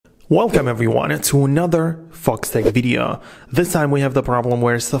Welcome everyone to another Foxtecc video. This time we have the problem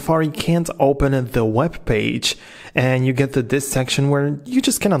where Safari can't open the web page and you get to this section where you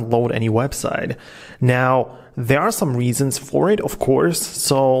just cannot load any website. Now, there are some reasons for it, of course,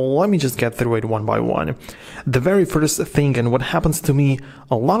 so let me just get through it one by one. The very first thing, and what happens to me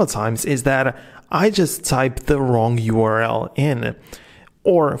a lot of times, is that I just type the wrong URL in.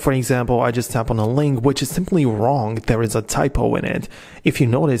 Or, for example, I just tap on a link which is simply wrong. There is a typo in it. If you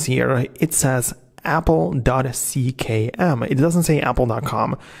notice here, it says apple.ckm. It doesn't say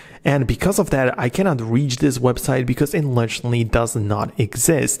apple.com. And because of that, I cannot reach this website because it literally does not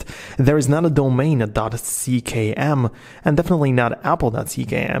exist. There is not a domain .ckm and definitely not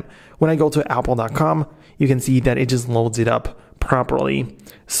apple.ckm. When I go to apple.com, you can see that it just loads it up properly.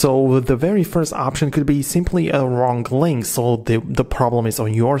 So the very first option could be simply a wrong link, so the problem is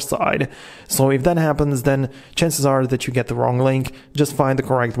on your side. So if that happens, then chances are that you get the wrong link. Just find the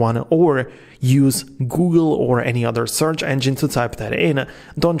correct one or use Google or any other search engine to type that in.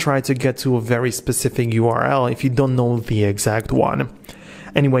 Don't try to get to a very specific URL if you don't know the exact one.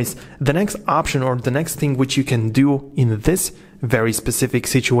 Anyways, the next option or the next thing which you can do in this very specific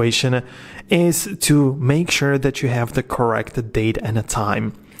situation is to make sure that you have the correct date and a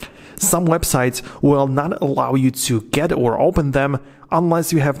time. Some websites will not allow you to get or open them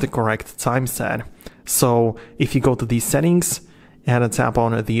unless you have the correct time set. So if you go to these settings and tap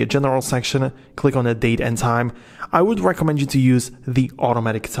on the general section, click on the date and time, I would recommend you to use the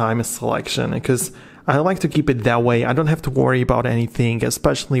automatic time selection because I like to keep it that way. I don't have to worry about anything,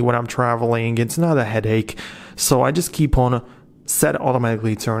 especially when I'm traveling. It's not a headache. So I just keep on set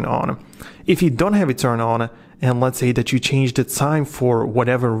automatically turn on. If you don't have it turned on, and let's say that you change the time for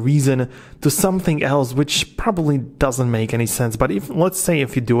whatever reason to something else, which probably doesn't make any sense. But let's say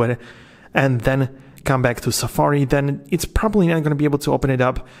if you do it and then come back to Safari, then it's probably not going to be able to open it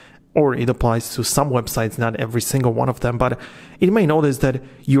up. Or it applies to some websites, not every single one of them, but it may notice that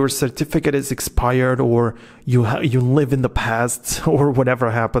your certificate is expired or you live in the past or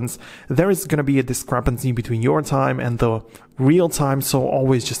whatever happens. There is going to be a discrepancy between your time and the real time, so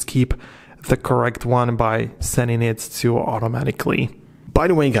always just keep the correct one by setting it to automatically. By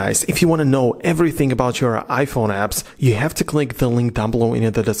the way, guys, if you want to know everything about your iPhone apps, you have to click the link down below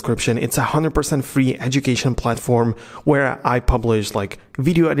in the description. It's a 100% free education platform where I publish like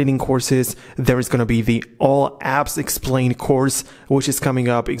video editing courses. There is going to be the All Apps Explained course, which is coming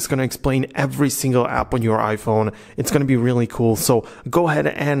up. It's going to explain every single app on your iPhone. It's going to be really cool. So go ahead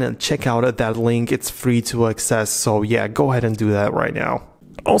and check out that link. It's free to access. So yeah, go ahead and do that right now.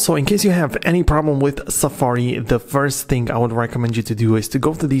 Also, in case you have any problem with Safari, the first thing I would recommend you to do is to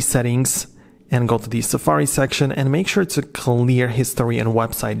go to these settings and go to the Safari section and make sure to clear history and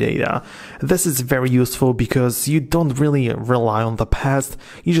website data. This is very useful because you don't really rely on the past.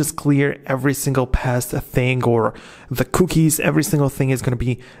 You just clear every single past thing or the cookies. Every single thing is going to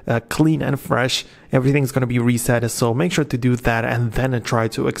be clean and fresh. Everything's going to be reset. So make sure to do that and then try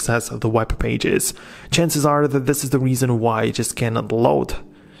to access the web pages. Chances are that this is the reason why it just cannot load.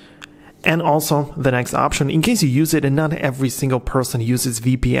 And also, the next option, in case you use it, and not every single person uses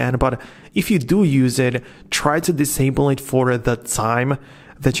VPN, but if you do use it, try to disable it for the time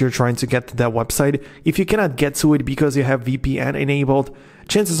that you're trying to get to that website. If you cannot get to it because you have VPN enabled,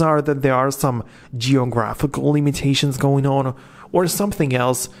 chances are that there are some geographical limitations going on or something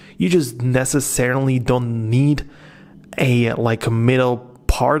else. You just necessarily don't need a middle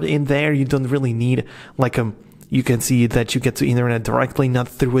part in there. You don't really need you can see that you get to internet directly, not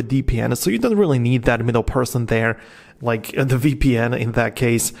through a VPN. So you don't really need that middle person there, like the VPN in that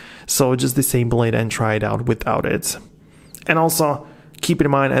case. So just disable it and try it out without it. And also keep in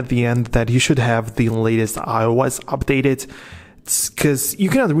mind at the end that you should have the latest iOS updated, because you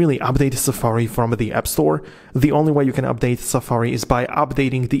cannot really update Safari from the App Store. The only way you can update Safari is by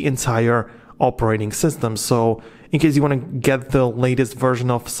updating the entire operating system. So in case you want to get the latest version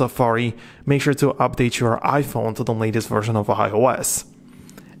of Safari, make sure to update your iPhone to the latest version of iOS.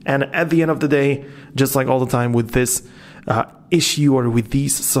 And at the end of the day, just like all the time with this issue or with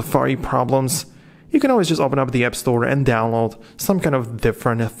these Safari problems, you can always just open up the App Store and download some kind of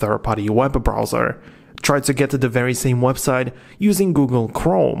different third-party web browser. Try to get to the very same website using Google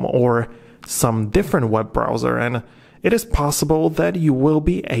Chrome or some different web browser, and it is possible that you will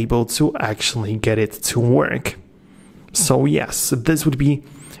be able to actually get it to work. So yes, this would be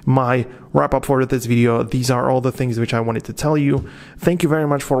my wrap up for this video. These are all the things which I wanted to tell you. Thank you very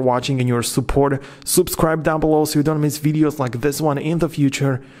much for watching and your support. Subscribe down below so you don't miss videos like this one in the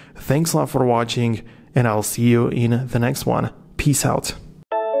future. Thanks a lot for watching, and I'll see you in the next one. Peace out.